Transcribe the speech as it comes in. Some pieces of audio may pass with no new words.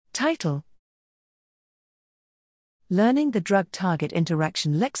Title: Learning the Drug Target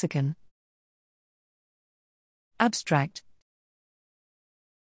Interaction Lexicon. Abstract: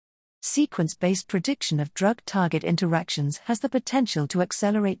 Sequence-based prediction of drug-target interactions has the potential to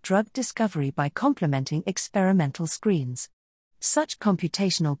accelerate drug discovery by complementing experimental screens. Such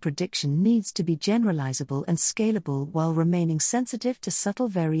computational prediction needs to be generalizable and scalable while remaining sensitive to subtle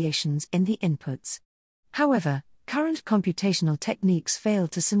variations in the inputs. However, current computational techniques fail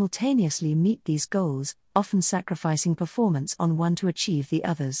to simultaneously meet these goals, often sacrificing performance on one to achieve the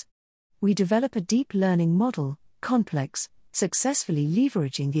others. We develop a deep learning model, Complex, successfully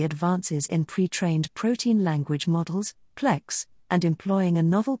leveraging the advances in pre-trained protein language models, PLEX, and employing a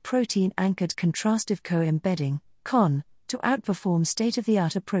novel protein-anchored contrastive co-embedding, CON, to outperform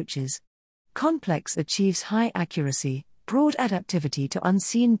state-of-the-art approaches. Complex achieves high accuracy, broad adaptivity to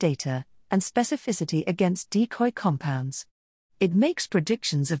unseen data, and specificity against decoy compounds. It makes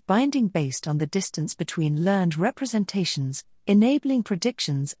predictions of binding based on the distance between learned representations, enabling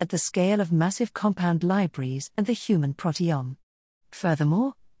predictions at the scale of massive compound libraries and the human proteome.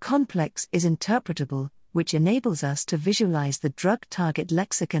 Furthermore, Complex is interpretable, which enables us to visualize the drug target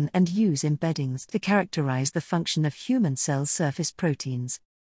lexicon and use embeddings to characterize the function of human cell surface proteins.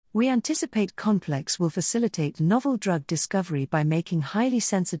 We anticipate Complex will facilitate novel drug discovery by making highly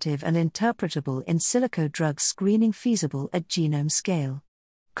sensitive and interpretable in silico drug screening feasible at genome scale.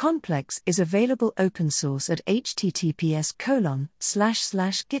 Complex is available open source at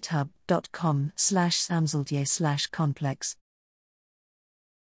https://github.com/samzaldje/complex.